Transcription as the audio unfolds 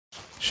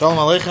Shalom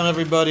Aleichem,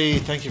 everybody.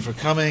 Thank you for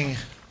coming.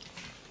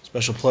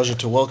 Special pleasure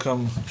to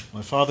welcome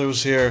my father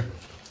who's here.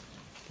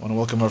 I want to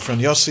welcome our friend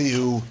Yossi,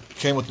 who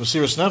came with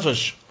Mesiras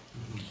Nefesh.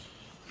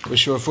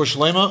 Wish you a full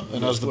shlema,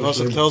 and as the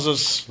pasuk tells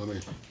us,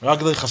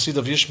 Raglei Chasid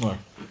of Yishmar,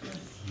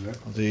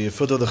 the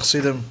foot of the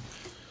Chasidim.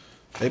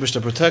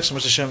 Eibishter protects.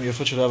 Mr. Hashem, your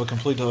foot should have a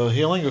complete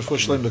healing. Your foot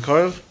shlem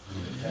b'karv.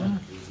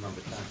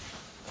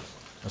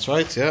 That's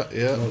right.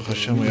 Yeah.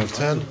 Hashem, we have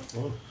 10.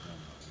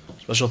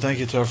 Special thank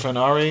you to our friend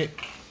Ari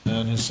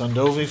and his son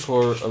Dovi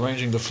for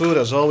arranging the food.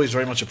 As always,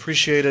 very much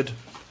appreciated.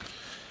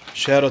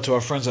 Shout out to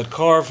our friends at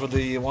Carr for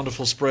the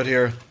wonderful spread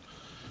here.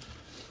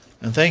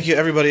 And thank you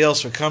everybody else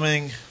for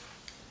coming.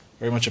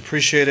 Very much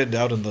appreciated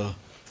out in the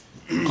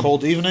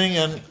cold evening.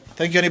 And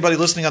thank you anybody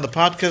listening on the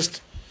podcast.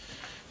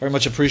 Very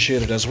much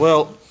appreciated as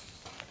well.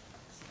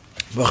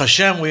 Baruch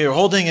Hashem, we are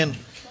holding in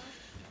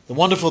the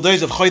wonderful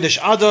days of Chodesh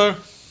Adar,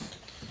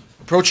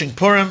 approaching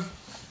Purim.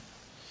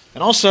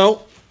 And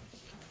also,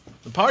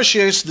 the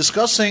Parsha is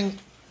discussing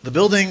the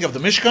building of the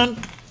Mishkan,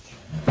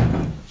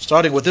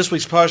 starting with this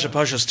week's Parsha,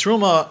 Parshas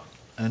Truma,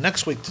 and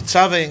next week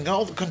Tetzaveh, and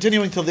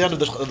continuing till the end of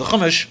the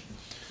Chumash.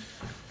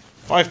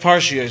 5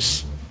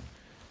 Parshas.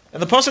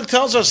 And the pasuk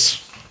tells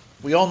us,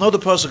 we all know the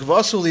pasuk,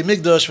 V'asu li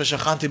migdash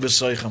v'shachanti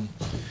b'soichem.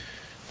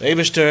 The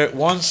Eibishter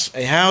wants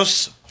a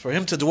house for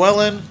him to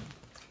dwell in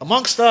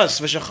amongst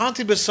us,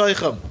 v'shachanti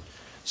b'soichem,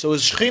 so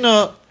his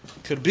Shechina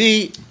could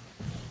be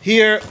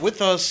here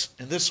with us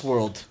in this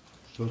world.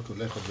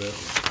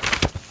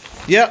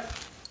 Yeah.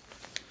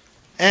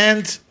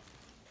 And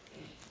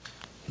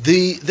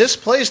this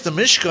place, the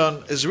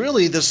Mishkan, is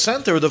really the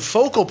center, the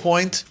focal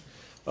point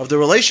of the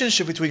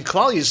relationship between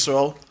Klal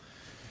Yisrael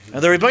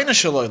and the Rebbeinu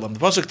Shel Olam. The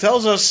pasuk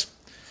tells us,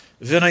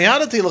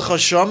 "V'nayadati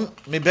l'chasham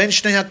miben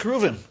shnei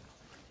hakruvim,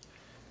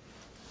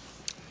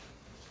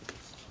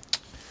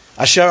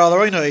 asher al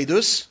roina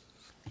edus,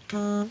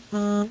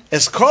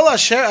 es kol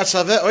asher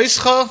atzaveh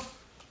oischa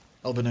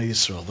al bnei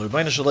Yisrael." The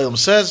Rebbeinu Shel Olam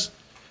says,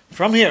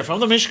 from here, from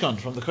the Mishkan,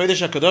 from the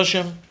Kodesh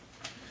HaKadoshim,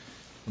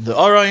 the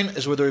Arayin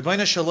is where the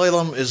Rebbeinu Shel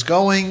Olam is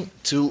going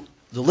to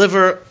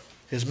deliver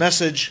his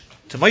message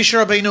to Moshe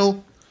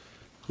Rabbeinu,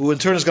 who in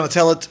turn is going to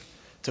tell it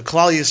to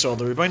Klal Yisrael.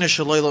 The Rebbeinu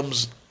Shel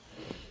Olam's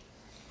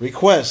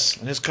requests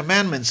and his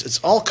commandments, it's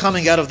all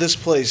coming out of this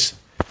place,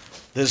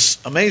 this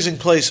amazing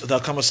place, the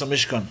Akamas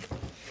HaMishkan.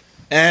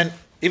 And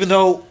even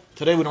though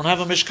today we don't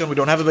have a Mishkan, we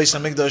don't have a Beis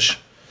HaMikdash,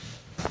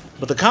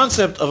 but the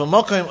concept of a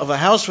Mokim, of a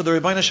house for the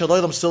Rebbeinu Shel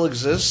Olam still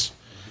exists.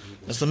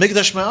 It's the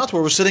Mikdash Ma'at,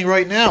 where we're sitting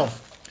right now.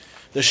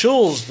 The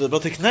shuls, the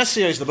Batei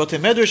Knessiyos, the Batei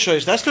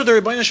Medrashos, that's where the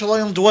Rebbeinu Shel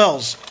Olam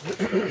dwells.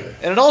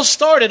 And it all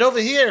started over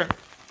here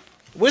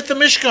with the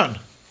Mishkan.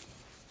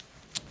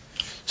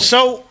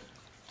 So,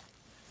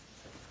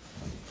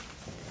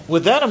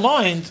 with that in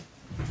mind,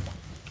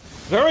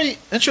 very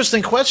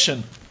interesting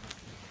question.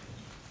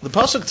 The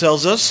pasuk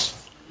tells us,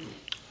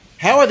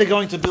 how are they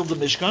going to build the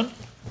Mishkan?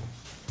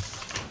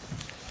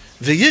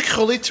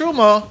 V'yikchu li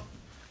truma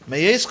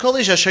meyes kol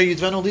ish asher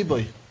yidvenu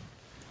liboy.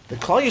 The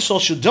Klal Yisrael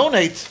should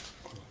donate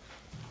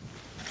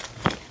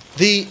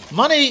the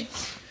money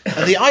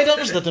and the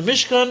items that the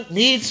Mishkan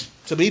needs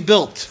to be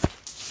built.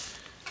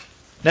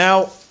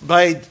 Now,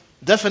 by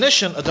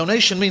definition, a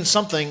donation means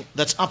something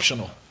that's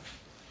optional.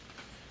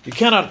 You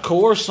cannot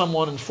coerce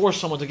someone and force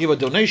someone to give a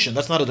donation.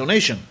 That's not a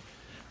donation.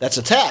 That's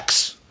a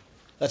tax.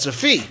 That's a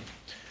fee.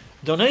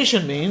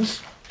 Donation means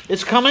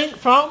it's coming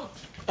from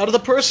out of the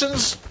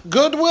person's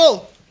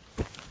goodwill.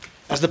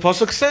 As the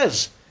pasuk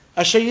says,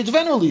 Asher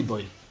yidvenu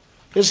liboy.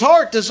 His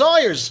heart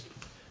desires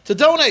to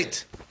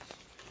donate.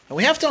 And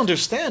we have to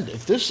understand,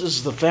 if this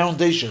is the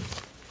foundation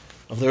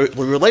of the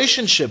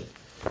relationship,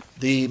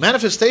 the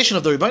manifestation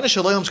of the Rebbeinu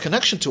Shel Olam's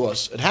connection to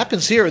us, it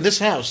happens here in this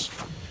house,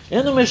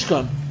 in the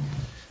Mishkan,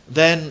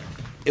 then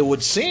it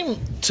would seem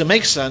to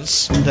make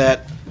sense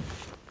that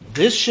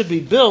this should be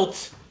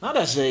built not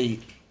as a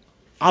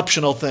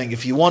optional thing.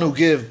 If you want to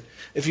give,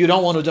 if you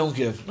don't want to, don't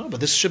give. No, but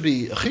this should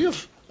be a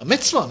chiyuv, a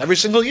mitzvah every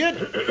single year.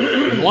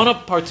 You want to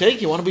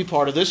partake, you want to be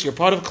part of this, you're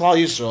part of Klal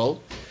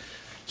Yisrael.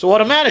 So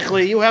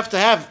automatically you have to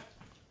have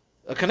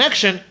a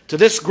connection to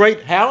this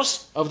great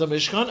house of the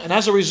Mishkan, and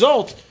as a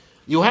result,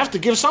 you have to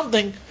give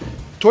something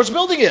towards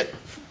building it.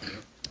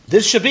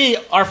 This should be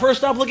our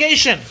first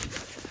obligation.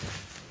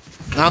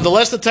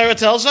 Nonetheless, the Torah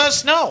tells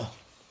us, no.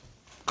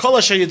 Kol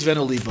asher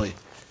yidvenu liboy.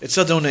 It's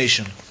a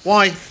donation.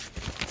 Why?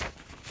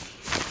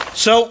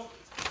 So,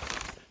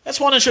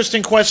 that's one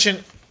interesting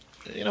question.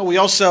 You know, we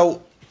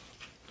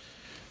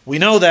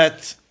know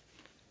that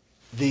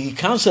the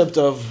concept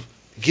of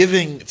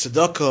giving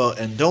tzedakah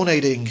and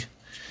donating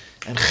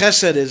and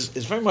chesed is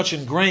very much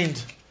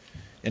ingrained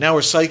in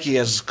our psyche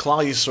as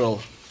Klal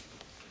Yisrael.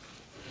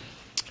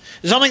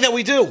 It's something that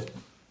we do.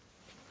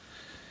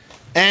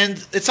 And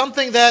it's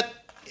something that,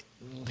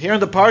 here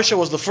in the Parsha,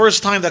 was the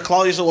first time that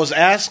Klal Yisrael was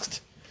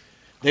asked.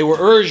 They were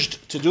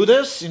urged to do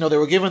this. You know, they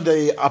were given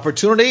the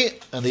opportunity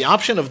and the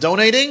option of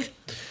donating,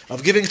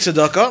 of giving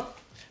tzedakah.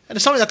 And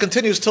it's something that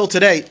continues till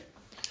today.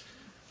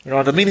 You know,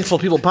 on the Meaningful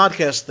People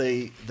podcast,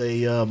 they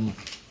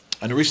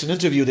in a recent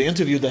interview, they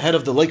interviewed the head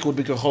of the Lakewood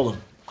Bikur Cholim,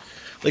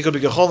 Likud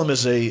Bikkur Cholim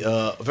is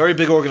a very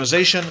big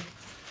organization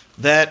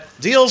that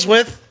deals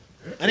with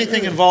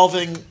anything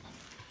involving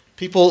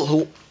people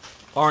who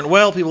aren't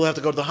well, people who have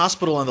to go to the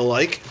hospital and the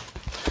like.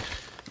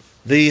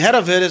 The head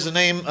of it is a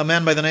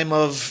man by the name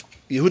of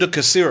Yehuda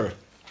Kassir.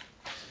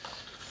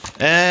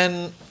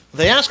 And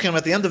they ask him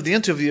at the end of the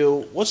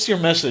interview, what's your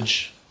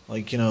message?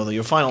 Like,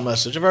 your final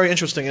message. A very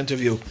interesting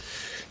interview,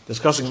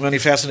 discussing many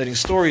fascinating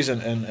stories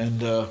and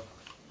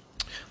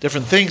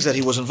different things that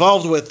he was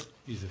involved with.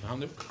 He's the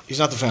founder? He's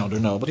not the founder,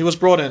 no, but he was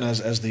brought in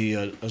as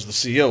the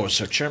CEO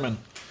or chairman.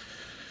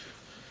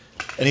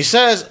 And he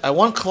says, I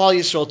want Klal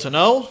Yisrael to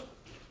know,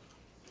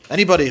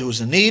 anybody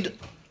who's in need,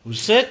 who's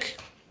sick,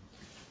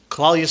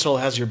 Klal Yisrael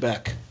has your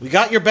back. We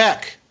got your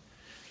back.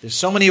 There's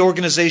so many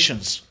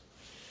organizations,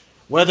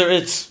 whether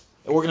it's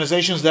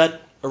organizations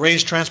that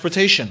arrange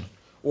transportation,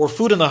 or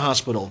food in the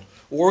hospital,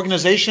 or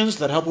organizations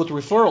that help with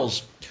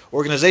referrals,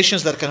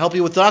 organizations that can help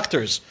you with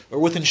doctors, or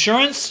with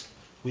insurance.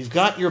 We've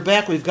got your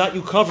back, we've got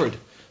you covered.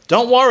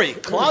 Don't worry,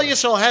 Klal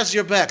Yisrael has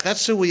your back.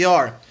 That's who we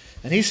are.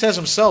 And he says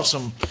himself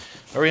some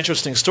very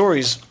interesting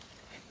stories.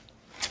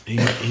 He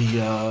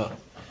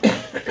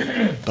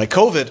by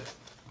COVID,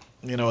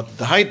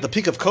 the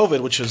peak of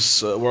COVID, which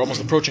is, we're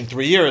almost approaching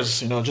 3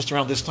 years, just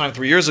around this time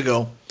 3 years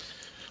ago.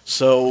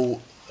 So,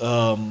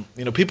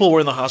 people were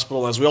in the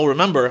hospital, as we all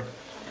remember.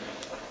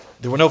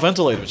 There were no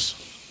ventilators.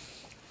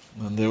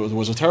 And there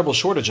was a terrible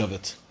shortage of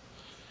it.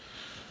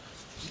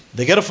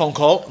 They get a phone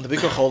call in the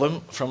Bikkur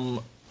Cholim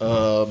from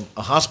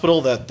a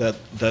hospital that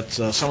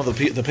some of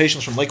the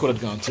patients from Lakewood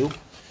had gone to.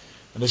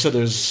 And they said,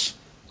 there's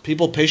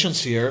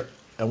patients here,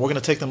 and we're going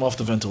to take them off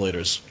the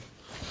ventilators.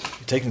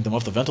 You're taking them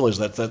off the ventilators,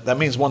 that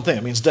means one thing,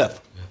 it means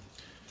death.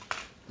 Yeah.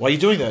 Why are you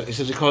doing that? He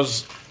says,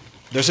 because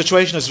their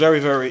situation is very,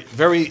 very,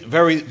 very,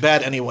 very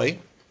bad anyway.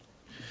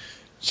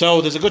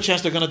 So there's a good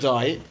chance they're going to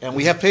die, and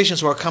we have patients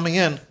who are coming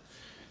in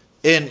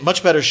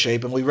much better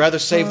shape, and we'd rather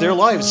save their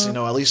lives.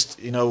 At least,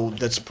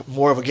 that's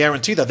more of a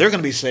guarantee that they're going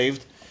to be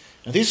saved.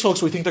 And these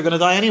folks, we think they're going to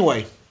die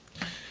anyway.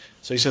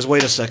 So he says,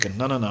 wait a second.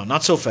 No,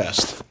 not so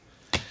fast.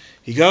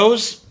 He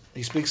goes,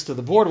 he speaks to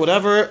the board,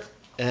 whatever,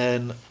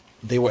 and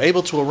they were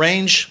able to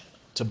arrange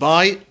to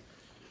buy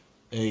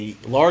a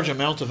large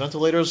amount of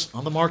ventilators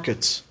on the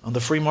market, on the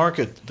free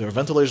market. There are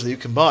ventilators that you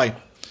can buy,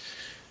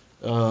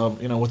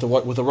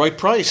 with the right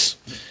price,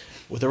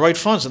 with the right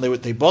funds. And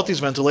they bought these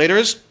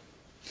ventilators.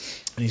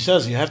 And he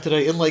says, you have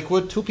today in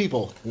Lakewood 2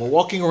 people who are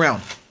walking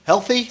around,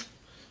 healthy,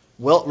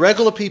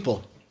 regular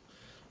people,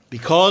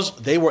 because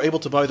they were able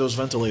to buy those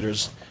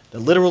ventilators that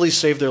literally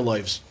saved their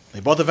lives. They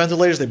bought the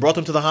ventilators, they brought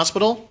them to the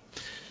hospital,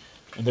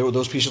 and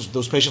those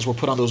patients were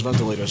put on those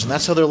ventilators, and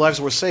that's how their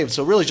lives were saved.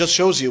 So it really just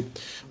shows you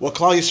what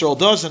Klal Yisrael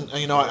does. And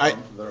there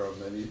are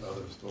many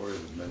other stories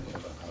of many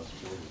other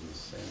hospitals in the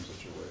same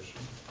situation.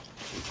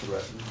 They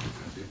threatened,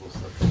 and people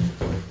stepped up to the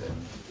plate, and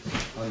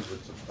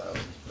hundreds of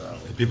thousands of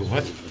dollars. People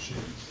what?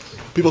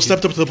 People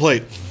stepped up to the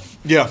plate.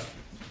 Yeah,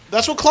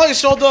 that's what Klal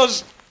Yisrael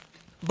does.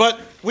 But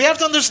we have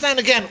to understand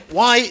again,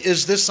 why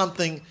is this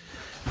something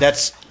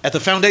that's at the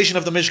foundation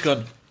of the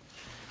Mishkan?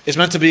 Is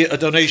meant to be a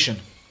donation.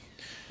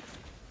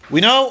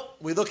 We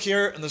look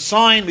here in the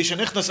sign,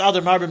 Mishanichnas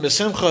Adar Marbim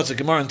B'Simcha, it's a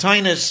Gemara in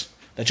Tainis,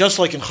 that just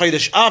like in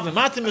Chodesh Av,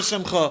 Matim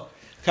B'Simcha,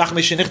 Kach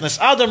Mishanichnas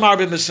Adar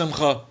Marbim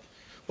B'Simcha.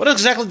 What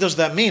exactly does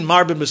that mean,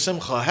 Marbim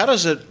B'Simcha? How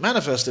does it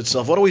manifest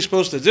itself? What are we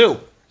supposed to do?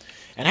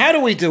 And how do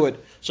we do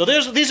it? So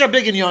these are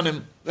big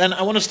inyanim, and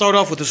I want to start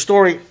off with a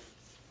story,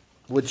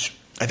 which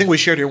I think we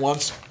shared here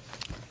once,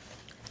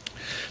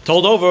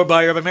 told over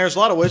by Rabbi Meir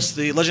Zlotowitz,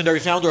 the legendary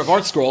founder of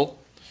ArtScroll.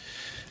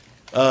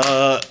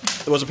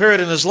 There was a period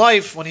in his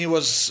life when he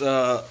was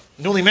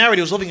newly married.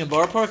 He was living in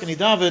Borough Park, and he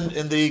davened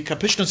in the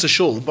Kapishnan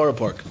Shul in Borough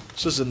Park.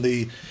 This is in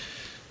the,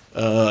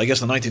 late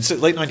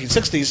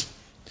 1960s,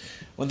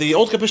 when the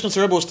old Kapishnan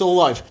Rebbe was still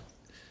alive,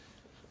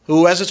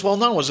 who, as it's well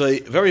known, was a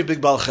very big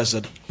Baal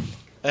Chesed.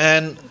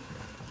 And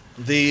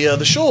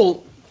the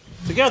shul,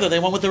 together, they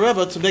went with the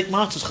Rebbe to make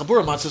matzahs,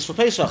 chabura matzahs for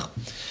Pesach,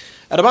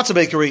 at a matzah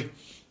bakery.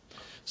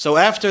 So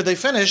after they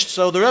finished,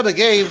 the Rebbe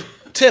gave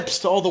tips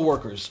to all the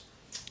workers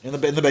in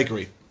the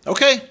bakery.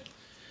 Okay?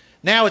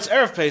 Now it's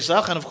Erev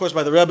Pesach, and of course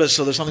by the Rebbe,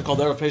 so there's something called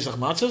Erev Pesach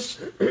matzahs.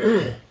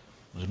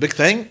 It's a big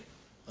thing.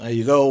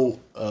 You go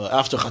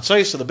after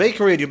Chatzos to the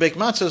bakery, and you bake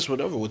matzahs,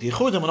 whatever, with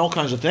Yechudim and all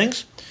kinds of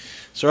things.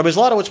 So Rabbi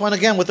Zlotowitz went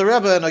again with the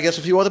Rebbe, and I guess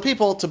a few other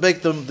people, to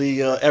bake them the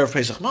Erev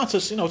Pesach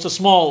matzahs. It's a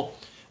small,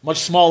 much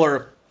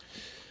smaller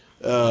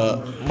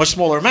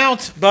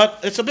amount, but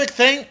it's a big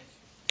thing.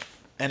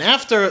 And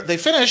after they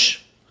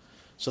finish,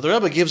 so the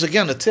Rebbe gives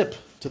again a tip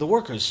to the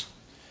workers.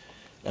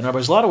 And Rabbi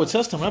Zlotowitz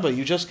says to him, Rebbe,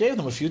 you just gave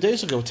them a few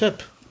days ago a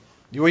tip.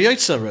 You were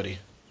Yaitse already.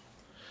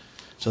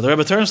 So the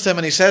Rebbe turns to him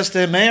and he says to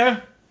him,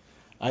 Meir,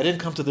 I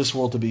didn't come to this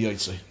world to be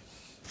Yaitse.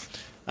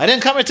 I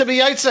didn't come here to be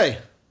Yaitse.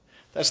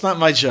 That's not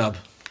my job.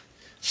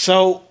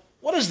 So,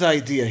 what is the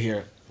idea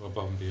here? Go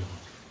above and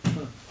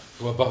beyond.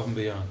 Go above and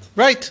beyond.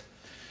 Right.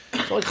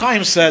 So like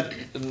Chaim said,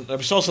 and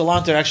Rabbi Sol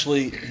Salanter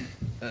actually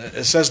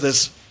says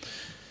this,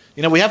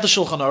 we have the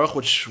Shulchan Aruch,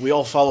 which we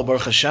all follow,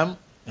 Baruch Hashem,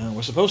 and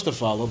we're supposed to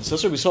follow. It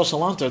says Rabbi Sol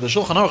Salanter, the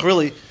Shulchan Aruch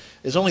really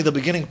is only the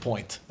beginning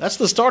point. That's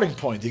the starting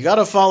point. You got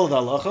to follow the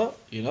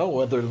halacha,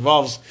 whether it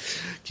involves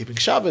keeping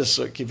Shabbos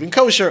or keeping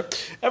kosher,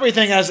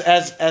 everything as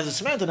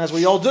it's meant and as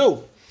we all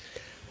do.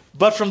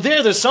 But from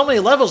there's so many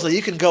levels that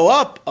you can go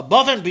up,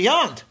 above and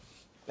beyond.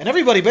 And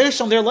everybody,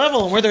 based on their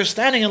level and where they're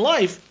standing in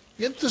life,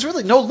 there's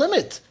really no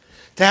limit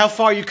to how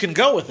far you can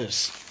go with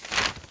this.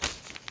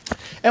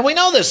 And we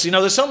know this.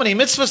 There's so many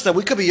mitzvahs that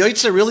we could be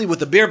yotzei really with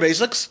the bare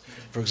basics.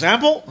 For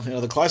example,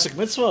 the classic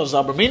mitzvah of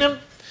Zabar Minim.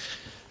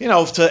 To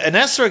an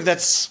esrog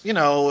that's,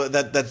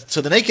 that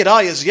to the naked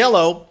eye is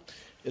yellow,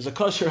 is a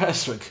kosher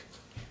esrog.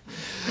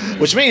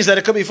 Which means that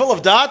it could be full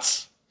of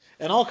dots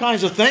and all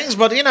kinds of things,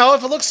 but, if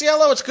it looks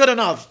yellow, it's good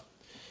enough.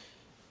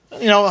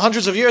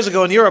 Hundreds of years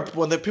ago in Europe,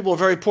 when the people were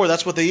very poor,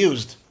 that's what they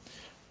used.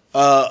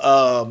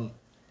 The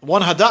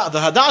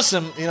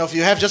hadassim, if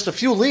you have just a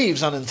few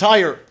leaves on an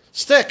entire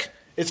stick,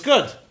 it's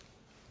good.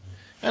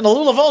 And the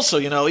lulav also,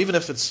 even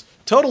if it's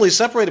totally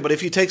separated, but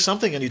if you take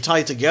something and you tie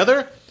it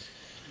together,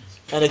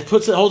 and it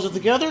holds it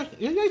together,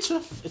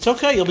 it's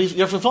okay.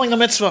 You're fulfilling the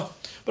mitzvah.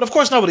 But of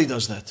course, nobody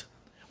does that.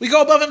 We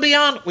go above and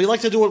beyond. We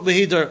like to do it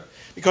behider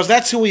because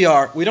that's who we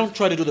are. We don't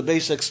try to do the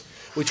basics.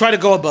 We try to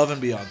go above and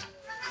beyond.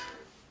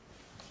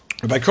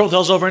 Rabbi Kroll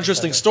tells over an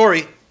interesting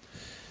story,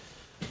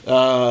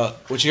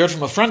 which he heard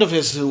from a friend of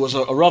his who was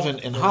a Rav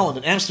in Holland,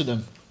 in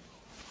Amsterdam.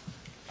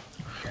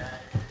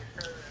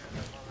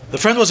 The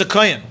friend was a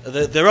Kohen.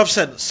 The Rav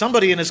said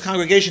somebody in his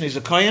congregation is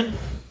a Kohen.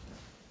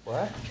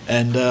 What?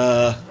 And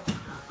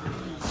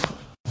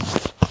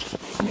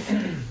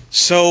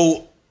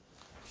So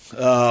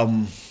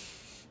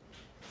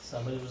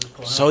Somebody was a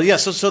Kohen.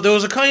 So there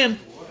was a Kohen,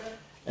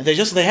 and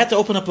they had to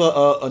open up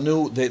a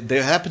new.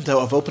 They happened to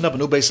have opened up a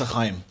new Beis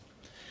HaChaim.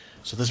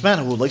 So this man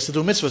who likes to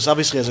do mitzvahs,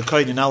 obviously as a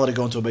Kohen, you're not allowed to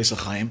go into a Beis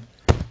HaChaim.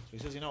 So he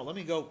says, let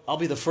me go. I'll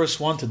be the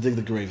first one to dig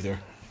the grave there.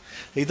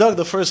 He dug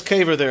the first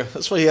caver there.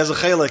 That's why he has a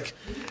chelik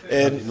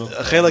in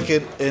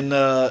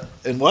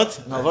what?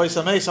 In Avoy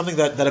Sameh, something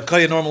that a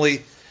Kohen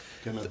normally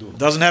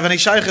doesn't have any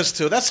shaykhs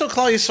to. That's so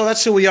Klal Yisrael.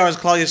 That's who we are as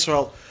Klal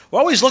Yisrael. We're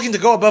always looking to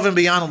go above and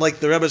beyond, and like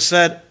the Rebbe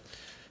said,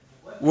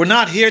 we're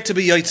not here to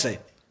be yotzei.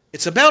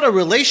 It's about a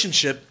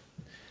relationship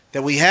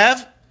that we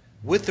have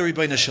with the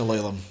Ribbono Shel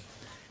Olam.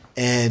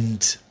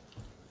 And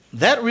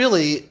that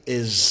really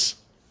is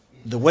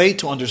the way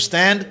to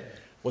understand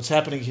what's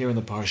happening here in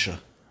the Parsha.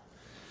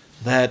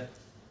 That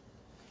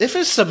if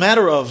it's a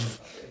matter of,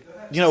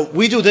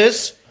 we do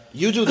this,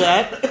 you do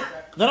that,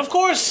 then of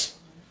course,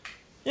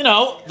 the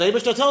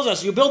Eibishter tells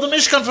us, you build a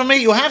Mishkan for me,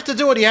 you have to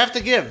do it, you have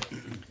to give.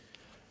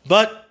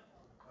 But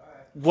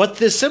what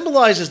this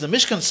symbolizes, the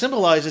Mishkan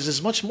symbolizes,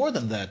 is much more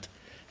than that.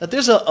 That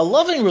there's a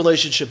loving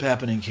relationship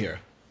happening here.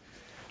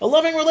 A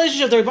loving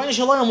relationship. The Ribbono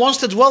Shel Olam wants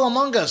to dwell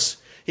among us.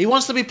 He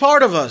wants to be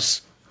part of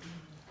us.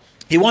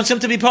 He wants him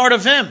to be part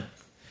of him.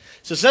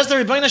 So says the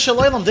Ribbono Shel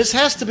Olam, this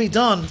has to be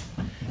done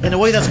in a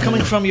way that's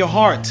coming from your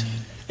heart.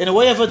 In a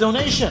way of a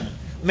donation.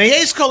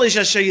 Because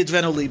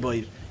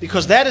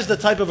that is the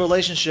type of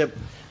relationship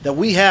that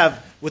we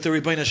have with the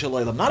Ribbono Shel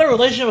Olam. Not a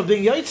relationship of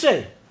being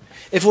yotzei.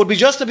 If it would be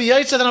just to be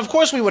yotzei, then of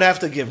course we would have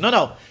to give.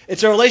 No.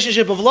 It's a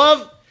relationship of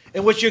love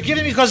in which you're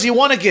giving because you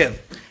want to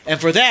give. And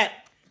for that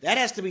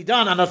has to be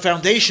done on a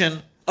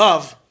foundation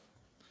of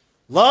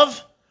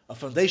love, a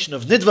foundation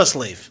of nidvas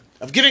leiv,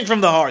 of giving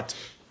from the heart.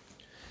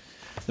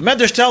 The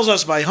Medrash tells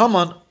us by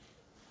Haman,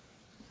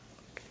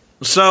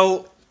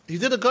 so he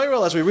did a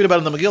goyrel, as we read about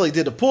in the Megillah, he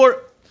did a pur,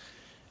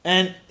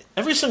 and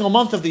every single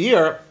month of the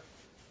year,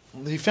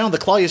 he found the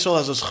Klal Yisrael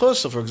has a schus.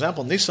 So for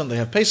example, Nisan, they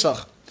have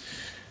Pesach,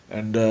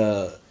 and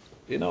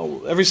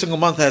every single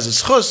month has a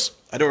schus.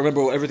 I don't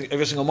remember what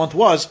every single month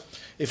was.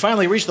 He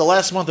finally reached the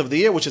last month of the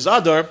year, which is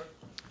Adar,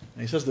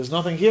 and he says, there's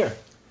nothing here.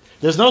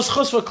 There's no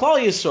schus for Klal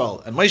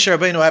Yisrael. And Moshe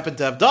Rabbeinu happened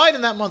to have died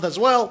in that month as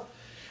well,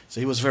 so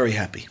he was very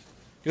happy.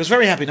 He was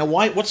very happy. Now,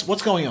 why?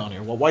 What's going on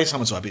here? Well, why is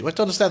Haman so happy? We have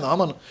to understand that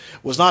Haman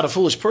was not a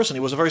foolish person. He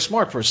was a very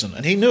smart person.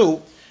 And he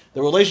knew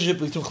the relationship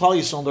between Klal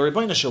Yisrael and the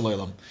Ribbono Shel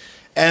Olam,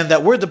 and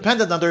that we're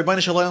dependent on the Ribbono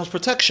Shel Olam's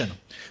protection.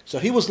 So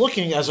he was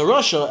looking as a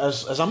Rasha,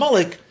 as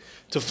Amalek,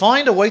 to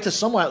find a way to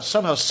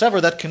somehow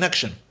sever that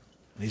connection.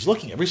 And he's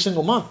looking every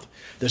single month.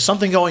 There's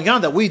something going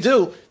on that we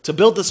do to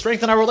build the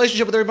strength in our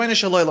relationship with the Ribbono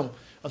Shel Olam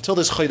until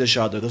there's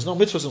Chodesh Adar. There's no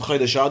mitzvahs in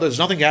Chodesh Adar. There's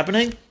nothing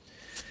happening.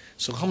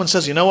 So Haman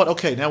says, you know what?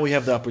 Okay, now we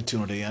have the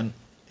opportunity. And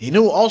he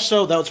knew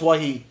also, that's why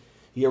he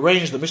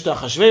arranged the Mishnah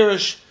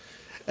Hashverosh,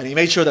 and he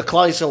made sure that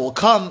Klal Yisrael will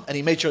come, and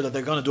he made sure that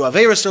they're going to do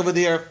Averis over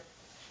there.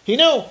 He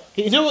knew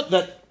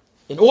that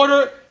in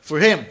order for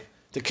him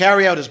to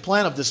carry out his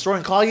plan of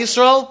destroying Klal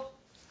Yisrael,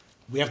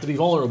 we have to be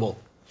vulnerable.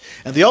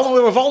 And the only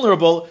way we're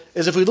vulnerable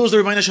is if we lose the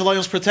Ribbono Shel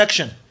Olam's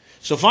protection.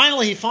 So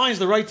finally he finds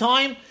the right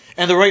time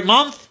and the right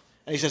month,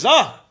 and he says,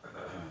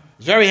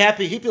 he's very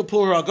happy, Hipil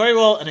Pur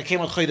HaGoyrel, and it came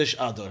with Chodesh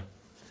Adar.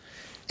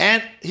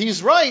 And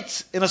he's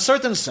right in a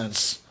certain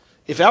sense.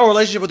 If our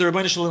relationship with the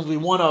Ribbono Shel Olam will be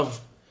one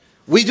of,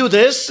 we do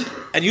this,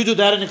 and you do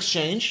that in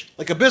exchange,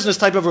 like a business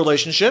type of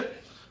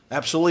relationship,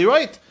 absolutely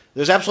right.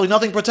 There's absolutely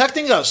nothing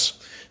protecting us.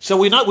 So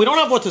we don't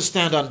have what to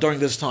stand on during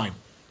this time.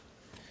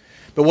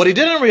 But what he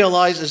didn't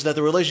realize is that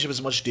the relationship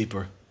is much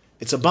deeper.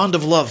 It's a bond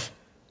of love.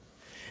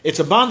 It's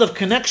a bond of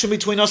connection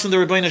between us and the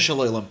Rebbeinu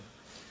Shalom.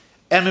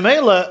 And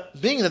Mimela,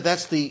 being that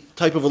that's the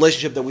type of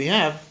relationship that we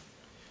have,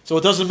 so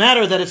it doesn't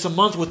matter that it's a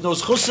month with no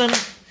zchusim.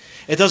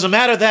 It doesn't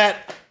matter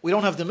that we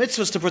don't have the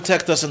mitzvahs to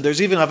protect us, and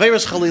there's even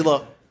Averis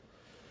Chalila.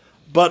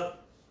 But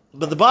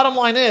the bottom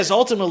line is,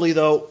 ultimately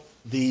though,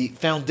 the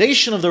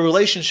foundation of the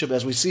relationship,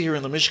 as we see here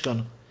in the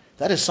Mishkan,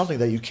 that is something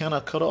that you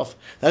cannot cut off.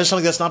 That is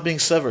something that's not being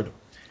severed.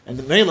 And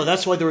the Mela,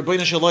 that's why the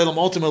Rebbeinu Shalom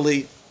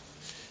ultimately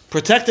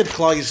protected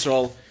Klal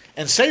Yisrael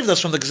and saved us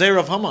from the Gzeira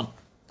of Haman.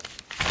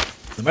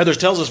 The Medrash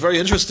tells us, very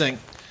interesting,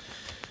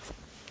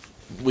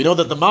 we know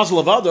that the Mazel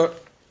of Adar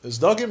is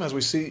Dagim, as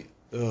we see,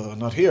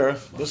 not here,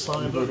 this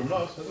time. No,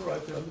 it says it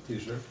right there on the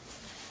t-shirt.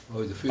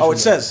 Oh, it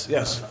says,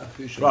 yes.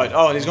 Right,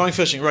 and he's going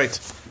fishing, right.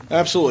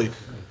 Absolutely.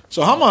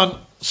 So Haman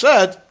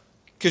said,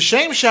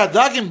 Kishem shad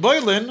Dagim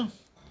boilin,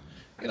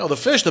 the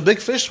fish, the big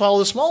fish swallow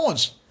the small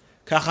ones.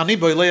 Kachani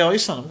boilei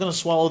oisan, I'm going to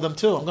swallow them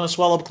too. I'm going to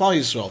swallow Klal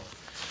Yisrael.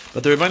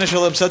 But the Rebbeinu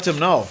Shalom said to him,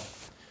 no.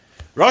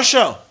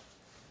 Rasha,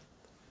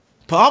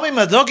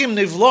 Pa'amim adogim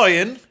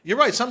nivloyin, you're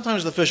right,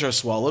 sometimes the fish are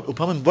swallowed,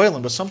 upamim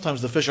boilin, but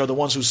sometimes the fish are the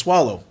ones who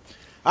swallow.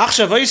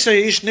 Achshav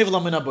eisei ish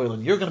nivla min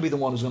boilin, you're going to be the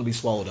one who's going to be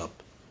swallowed up.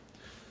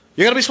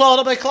 You're going to be swallowed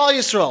up by Klal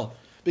Yisrael,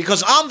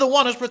 because I'm the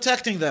one who's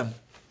protecting them.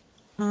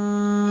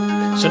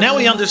 So now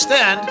we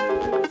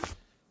understand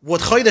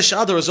what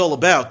Chodesh Adar is all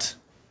about,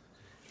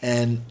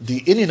 and the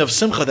Indian of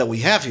Simcha that we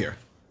have here.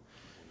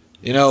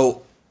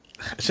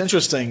 It's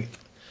interesting,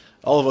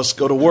 all of us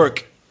go to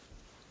work,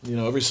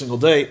 every single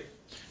day,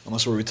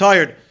 unless we're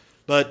retired,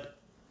 but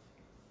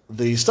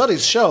the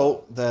studies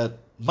show that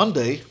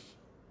Monday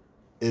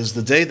is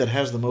the day that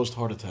has the most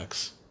heart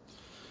attacks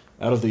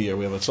out of the year.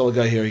 We have a Tzollah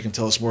guy here, he can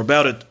tell us more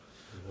about it.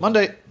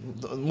 Monday,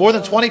 more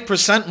than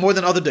 20% more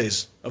than other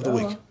days of the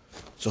week.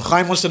 So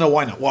Chaim wants to know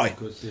why not. Why?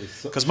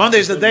 Because Monday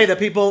is the day that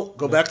people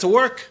go back to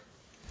work.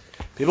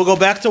 People go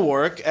back to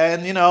work,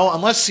 and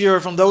unless you're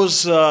from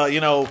those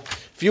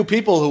few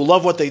people who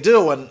love what they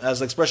do, and as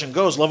the expression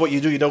goes, love what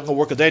you do, you don't go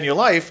work a day in your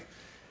life,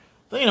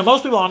 then,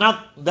 most people are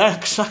not that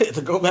excited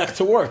to go back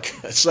to work.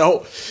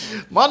 So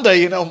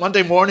Monday,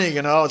 Monday morning,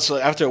 it's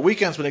after a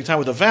weekend, spending time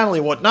with the family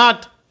and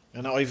whatnot,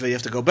 you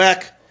have to go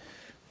back.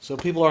 So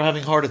people are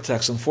having heart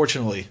attacks,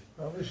 unfortunately.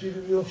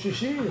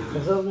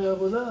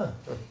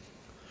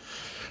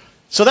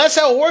 So that's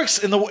how it works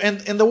in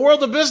the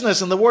world of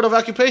business, in the world of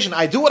occupation.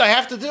 I do what I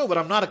have to do, but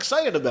I'm not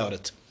excited about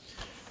it.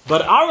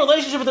 But our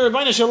relationship with the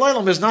Rebbeinu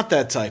Shalom is not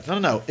that type.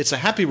 No. It's a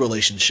happy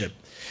relationship.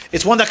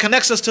 It's one that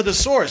connects us to the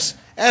source.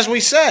 As we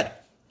said,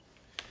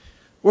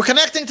 we're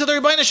connecting to the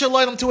Rebbeinu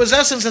Shalom, to his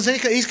essence, and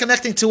he's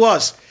connecting to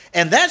us.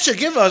 And that should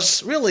give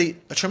us, really,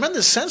 a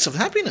tremendous sense of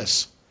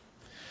happiness.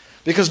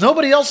 Because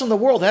nobody else in the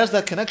world has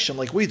that connection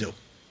like we do.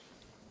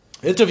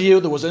 There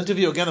was an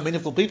interview, again, of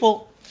Meaningful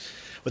People,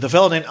 with a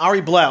fellow named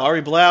Ari Blau. Ari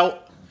Blau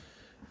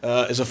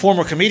is a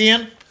former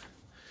comedian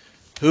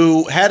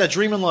who had a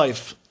dream in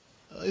life.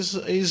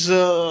 He's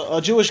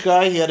a Jewish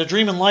guy. He had a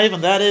dream in life,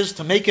 and that is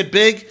to make it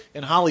big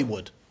in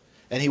Hollywood.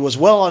 And he was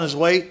well on his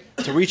way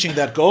to reaching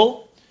that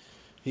goal.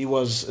 He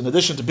was, in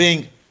addition to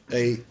being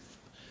a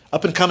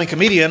up-and-coming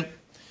comedian,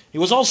 he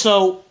was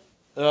also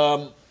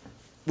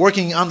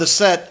working on the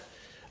set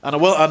on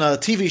a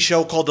TV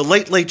show called The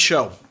Late Late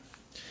Show.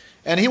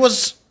 And he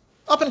was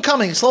up and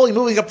coming, slowly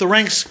moving up the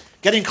ranks,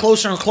 getting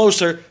closer and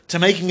closer to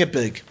making it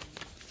big.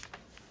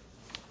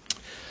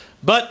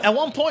 But at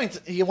one point,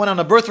 he went on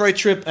a birthright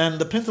trip, and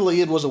the Pintele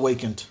Yid was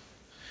awakened.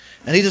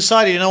 And he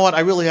decided,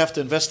 I really have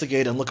to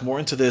investigate and look more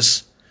into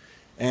this,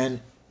 and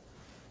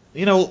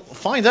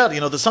find out,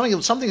 that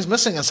something's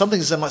missing, and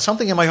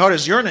something in my heart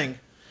is yearning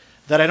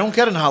that I don't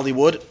get in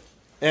Hollywood,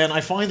 and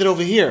I find it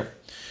over here.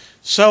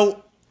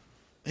 So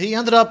he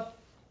ended up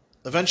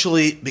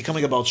eventually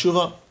becoming a Baal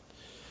Tshuva,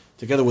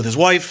 together with his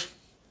wife,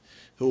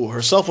 who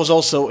herself was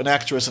also an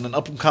actress and an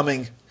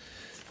up-and-coming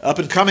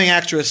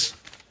actress.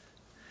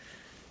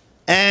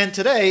 And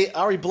today,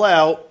 Ari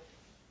Blau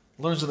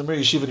learns in the Mir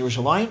Yeshiva in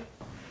Yerushalayim.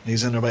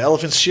 He's in Rabbi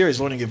Elephant's shir. He's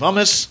learning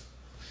Yivamis.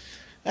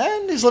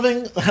 And he's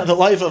living the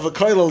life of a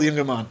koilel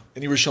younger man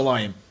in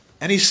Yerushalayim.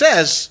 And he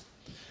says,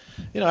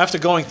 after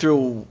going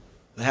through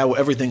how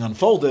everything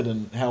unfolded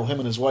and how him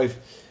and his wife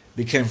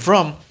became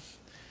from,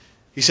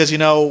 he says,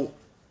 the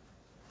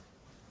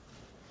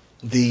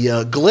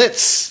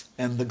glitz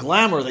and the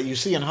glamour that you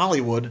see in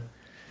Hollywood,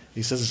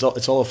 he says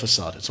it's all a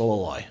facade, it's all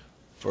a lie.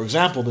 For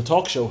example, the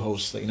talk show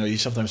hosts that you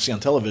sometimes see on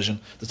television,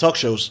 the talk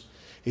shows,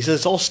 he says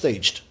it's all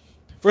staged.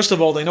 First of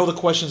all, they know the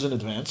questions in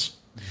advance.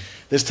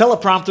 There's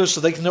teleprompters,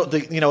 so they can know,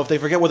 if they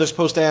forget what they're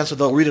supposed to answer,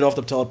 they'll read it off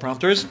the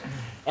teleprompters.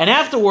 And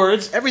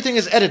afterwards, everything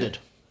is edited.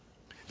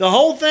 The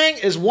whole thing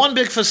is one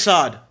big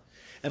facade.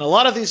 And a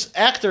lot of these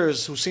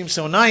actors who seem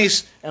so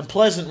nice and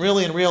pleasant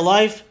really in real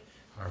life,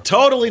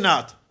 totally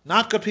not.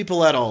 Not good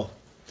people at all.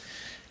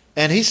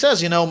 And he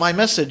says, my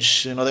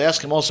message, they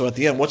ask him also at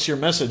the end, what's your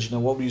message?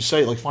 What would you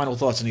say, like final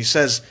thoughts? And he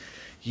says,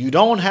 you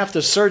don't have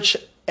to search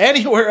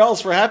anywhere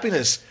else for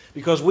happiness,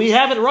 because we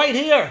have it right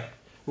here.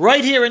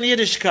 Right here in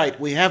Yiddishkeit,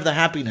 we have the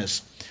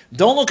happiness.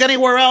 Don't look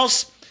anywhere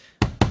else.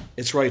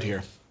 It's right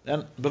here.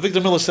 And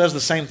Victor Miller says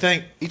the same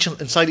thing.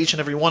 Inside each and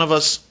every one of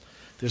us,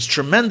 there's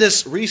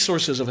tremendous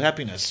resources of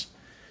happiness.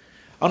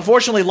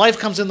 Unfortunately, life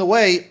comes in the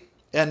way,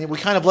 and we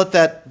kind of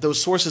let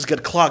those sources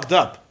get clogged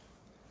up.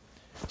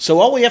 So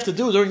all we have to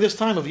do during this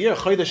time of year,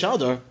 Chodesh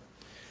Adar,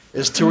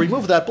 is to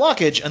remove that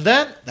blockage, and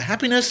then the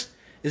happiness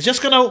is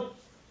just going to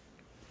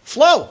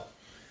flow.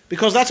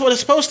 Because that's what it's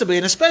supposed to be,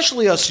 and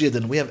especially us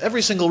Yidden. We have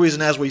every single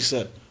reason, as we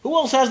said. Who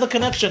else has the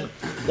connection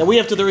that we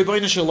have to the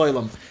Rebbeinu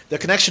Shalom? The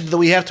connection that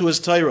we have to His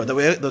Torah,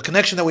 the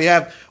connection that we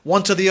have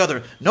one to the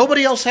other.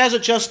 Nobody else has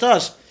it, just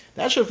us.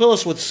 That should fill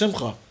us with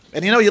simcha.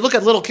 And you look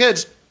at little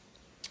kids,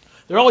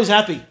 they're always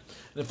happy. And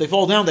if they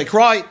fall down, they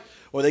cry,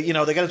 or they get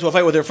into a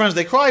fight with their friends,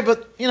 they cry,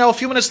 but a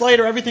few minutes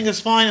later, everything is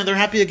fine, and they're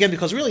happy again,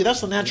 because really,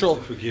 that's the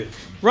natural,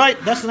 right?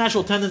 That's the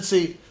natural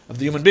tendency of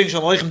the human being,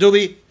 Shalom Aleichem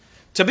Dubi,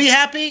 to be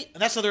happy,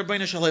 and that's how the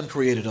Rebbeinu Shalom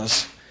created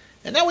us.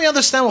 And now we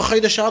understand what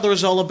Chodesh Adar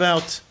is all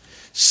about.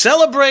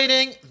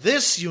 Celebrating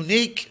this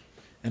unique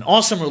and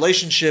awesome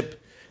relationship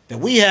that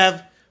we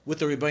have with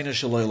the Rebbeinu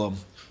Shalom.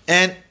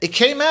 And it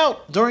came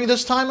out during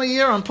this time of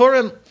year on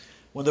Purim,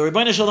 when the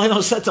Rebbeinu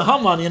Shalom said to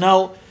Haman,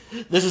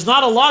 this is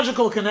not a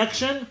logical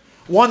connection,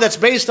 one that's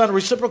based on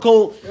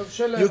reciprocal,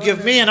 you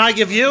give me and I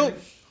give you.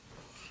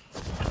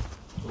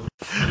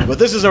 But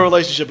this is a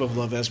relationship of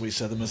love, as we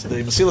said. The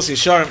Mesilas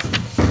Yesharim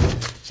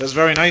says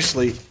very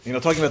nicely,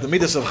 talking about the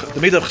midah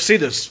of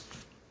Chassidus.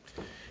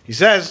 He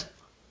says,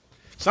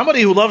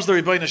 somebody who loves the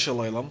Rebbeinu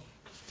Shalom,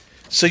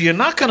 so you're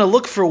not going to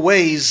look for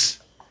ways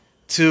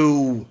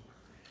to,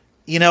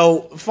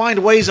 find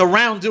ways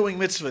around doing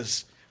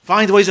mitzvahs,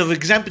 find ways of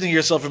exempting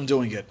yourself from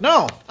doing it.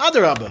 No,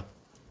 Adarabah.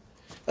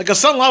 Like a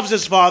son loves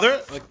his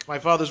father, like my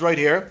father's right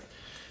here,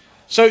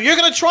 so you're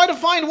going to try to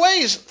find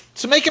ways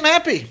to make him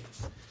happy.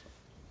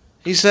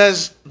 He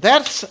says,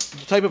 that's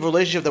the type of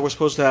relationship that we're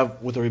supposed to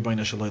have with the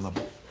Rebbeinu Shalom.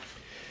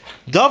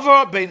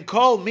 Davar bein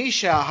kol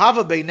misha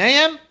hava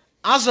beineim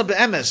aza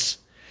be'emes.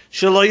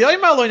 Shelo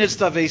yoyma lo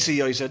nitztavesi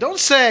yoyse. Don't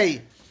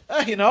say,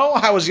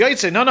 I was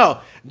yoyse. No.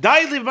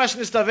 Dai li b'mash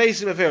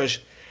nitztavesi beferish.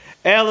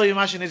 Elo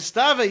ymash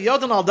nitztave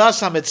yodan al das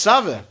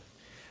ha-mitzave.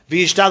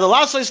 V'yishtadal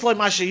asois lo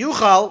ymash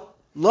yuchal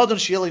lodon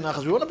shieli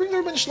nachas. We want to bring the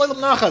Rebbeinu Shalom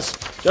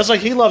nachas. Just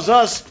like He loves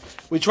us,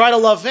 we try to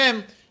love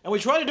Him, and we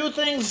try to do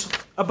things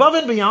above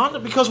and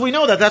beyond because we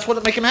know that that's what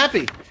will make Him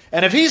happy.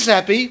 And if He's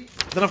happy,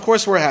 then of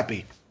course we're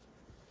happy.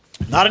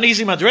 Not an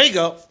easy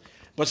madrega,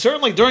 but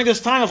certainly during this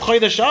time of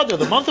Chodesh Adar,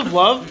 the month of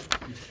love,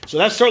 so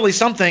that's certainly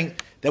something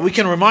that we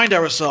can remind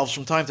ourselves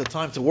from time to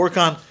time to work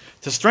on,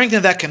 to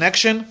strengthen that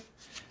connection.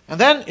 And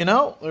then, the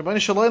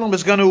Rebbeinu Shalom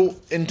is going to,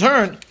 in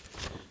turn,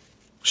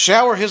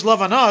 shower His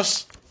love on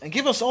us and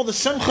give us all the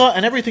simcha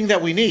and everything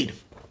that we need.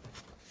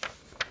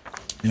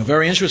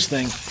 Very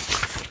interesting.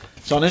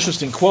 It's an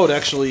interesting quote,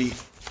 actually,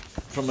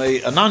 from a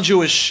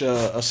non-Jewish,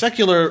 a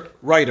secular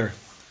writer.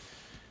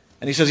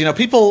 And he says,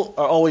 people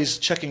are always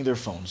checking their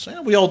phones.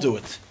 We all do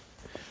it.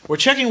 We're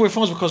checking our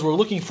phones because we're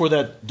looking for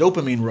that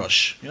dopamine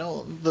rush.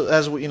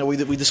 As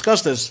we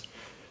discussed this,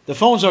 the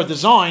phones are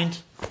designed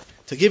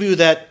to give you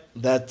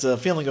that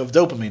feeling of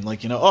dopamine.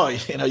 Like, you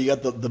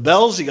got the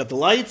bells, you got the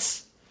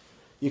lights.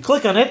 You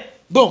click on it,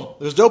 boom,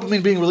 there's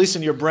dopamine being released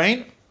in your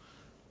brain.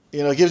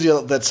 It gives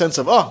you that sense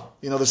of,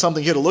 there's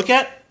something here to look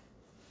at.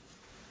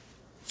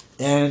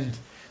 And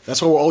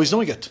that's why we're always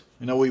doing it.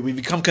 We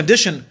become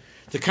conditioned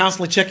to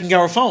constantly checking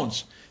our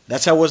phones.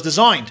 That's how it was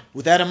designed,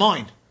 with that in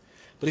mind.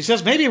 But he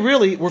says, maybe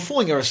really we're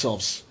fooling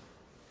ourselves.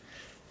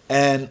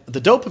 And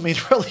the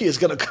dopamine really is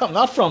going to come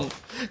not from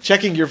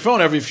checking your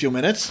phone every few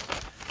minutes,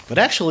 but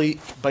actually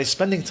by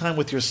spending time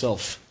with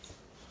yourself.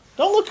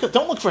 Don't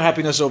look for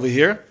happiness over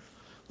here.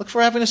 Look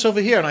for happiness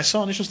over here. And I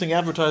saw an interesting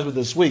advertisement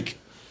this week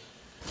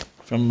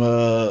from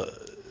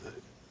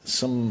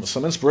some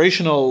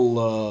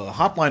inspirational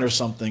hotline or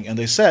something, and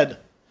they said,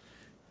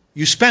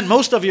 you spend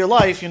most of your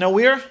life,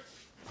 where?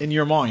 In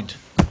your mind.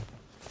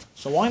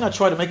 So why not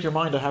try to make your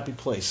mind a happy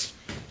place?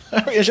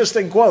 Very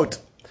interesting quote.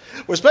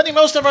 We're spending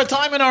most of our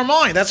time in our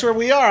mind. That's where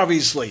we are,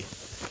 obviously.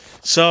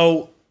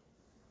 So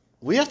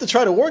we have to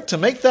try to work to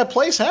make that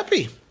place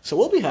happy. So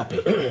we'll be happy.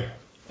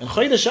 And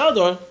Chodesh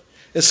Adar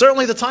is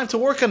certainly the time to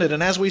work on it.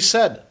 And as we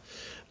said,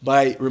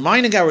 by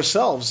reminding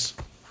ourselves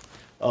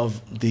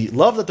of the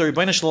love that the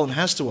Rebbeinu Shalom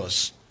has to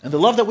us, and the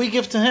love that we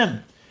give to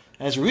Him,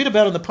 as we read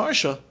about in the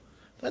Parsha,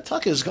 that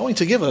Taka is going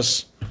to give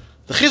us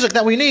the chizuk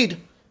that we need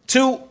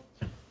to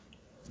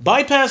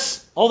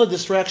bypass all the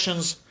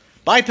distractions,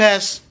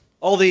 bypass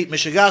all the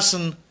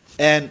mishigasan,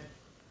 and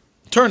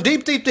turn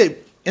deep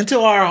into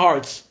our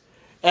hearts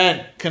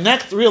and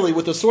connect really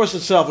with the source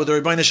itself, with the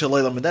Rebbeinu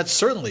Shalom. And that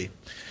certainly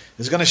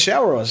is going to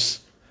shower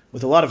us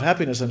with a lot of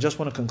happiness. And I just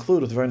want to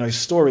conclude with a very nice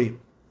story.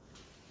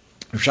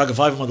 Rav Shaka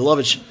Feivel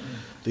Mandelovich,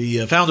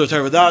 the founder of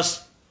Torah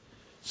Vodaas.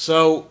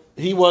 So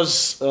he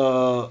was,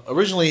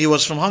 originally he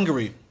was from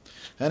Hungary.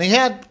 And he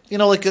had,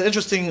 like an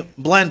interesting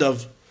blend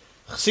of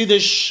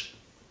Chassidish,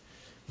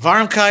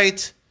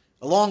 Varmkeit,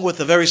 along with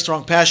a very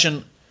strong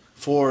passion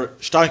for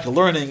starke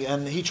learning.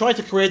 And he tried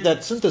to create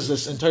that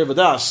synthesis in Torah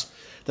Vodaas,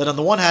 that on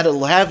the one hand it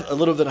will have a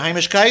little bit of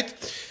Heimishkeit,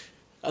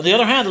 On the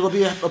other hand, it'll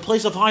be a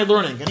place of high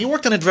learning. And he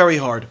worked on it very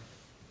hard.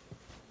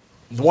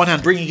 On the one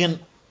hand, bringing in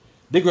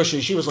big Rosh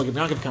Yeshivas like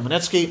Yaakov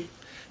Kamenetsky,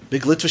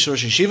 big Litvish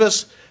Rosh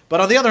Yeshivas, but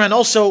on the other hand,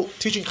 also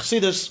teaching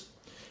Chassidus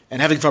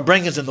and having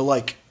Farbrengens and the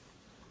like.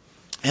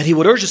 And he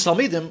would urge his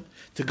Talmidim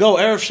to go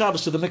Erev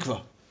Shabbos to the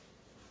mikveh.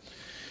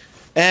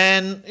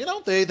 And,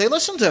 they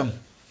listened to him.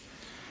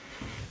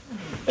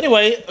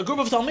 Anyway, a group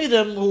of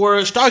Talmidim who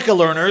were starka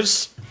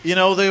learners, they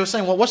were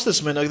saying, well, what's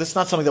this minhag? That's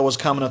not something that was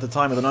common at the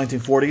time of the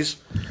 1940s.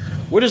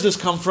 Where does this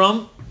come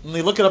from? And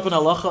they look it up in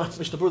Halacha.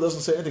 Mishnah Berurah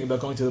doesn't say anything about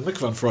going to the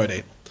mikveh on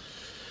Friday.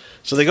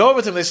 So they go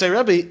over to him, they say,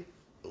 Rebbe,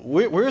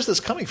 where is this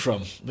coming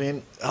from? I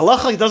mean,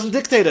 Halacha doesn't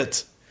dictate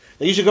it,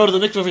 that you should go to the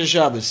mikveh for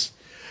Shabbos.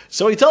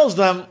 So he talks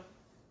to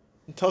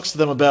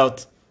them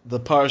about the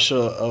parsha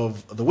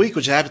of the week,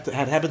 which had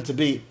happened to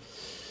be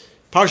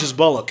Parshas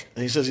Balak.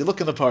 And he says, you look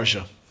in the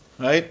parsha,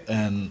 right?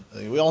 And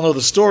we all know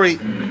the story.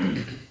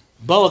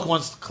 Balak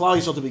wants Klal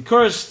Yisrael to be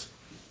cursed.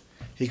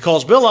 He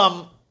calls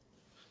Bilam,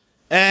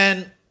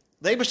 and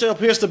the Eibishter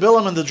appears to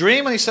Bilam in the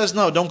dream, and he says,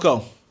 no, don't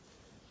go.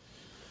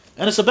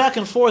 And it's a back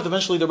and forth.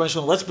 Eventually the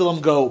Rebbeinu lets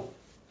Bilam go.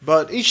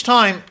 But each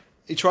time,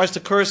 he tries to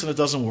curse, and it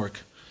doesn't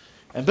work.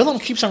 And Bilam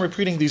keeps on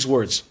repeating these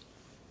words.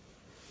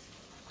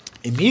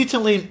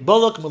 Immediately,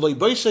 Balak,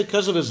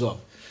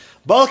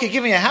 Balak,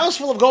 give me a house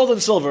full of gold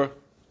and silver.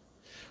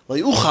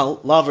 I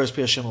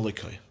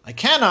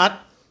cannot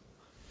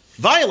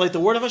violate the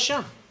word of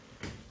Hashem.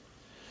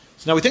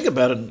 So now we think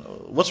about it.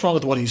 What's wrong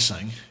with what he's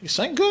saying? He's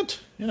saying good.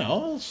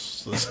 That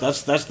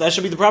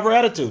should be the proper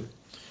attitude.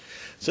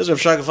 Says Rav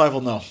Shai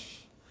Feifel, no.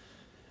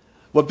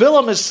 What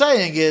Bilam is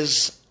saying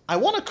is, I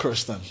want to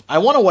curse them. I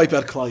want to wipe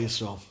out Klal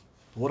Yisrael.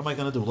 What am I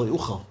going to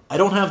do? I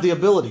don't have the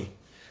ability,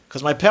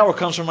 because my power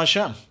comes from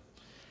Hashem.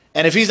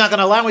 And if he's not going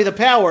to allow me the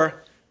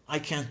power, I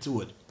can't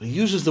do it. But he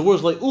uses the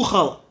words like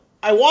uchal.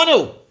 I want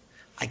to.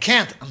 I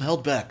can't. I'm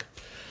held back.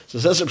 So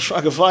says Rav Shai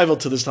Feifel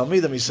to this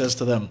Talmidim, he says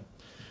to them,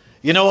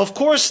 of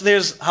course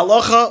there's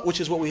halacha, which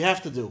is what we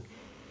have to do.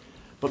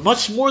 But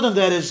much more than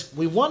that is,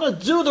 we want to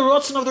do the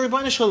Ratzon of the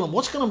Rebbeinu Shalom.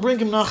 What's going to bring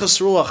him nachas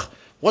ruach?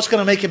 What's going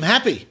to make him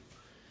happy?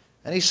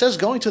 And he says,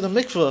 going to the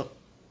mikveh,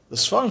 the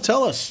Sfarim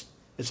tell us,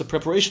 it's a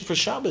preparation for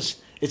Shabbos.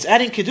 It's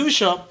adding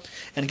Kedusha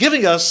and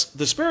giving us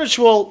the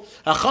spiritual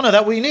achana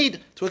that we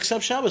need to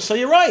accept Shabbos. So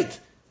you're right.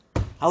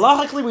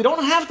 Halachically, we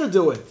don't have to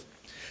do it.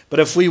 But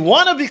if we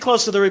want to be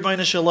close to the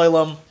Rebbeinu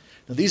Shalom,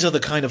 then these are the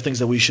kind of things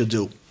that we should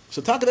do.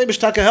 So Taka Deibish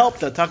Taka help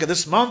that Taka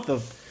this month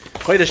of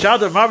Chodesh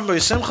Adar, Marvin Bar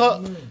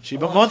Simcha, a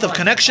month of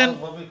connection,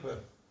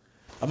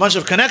 a bunch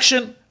of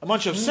connection, a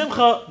bunch of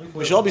simcha.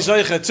 We shall all be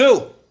zoycha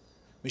too.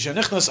 We shall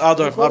nichnas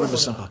Adar, Marvin Bar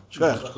Simcha.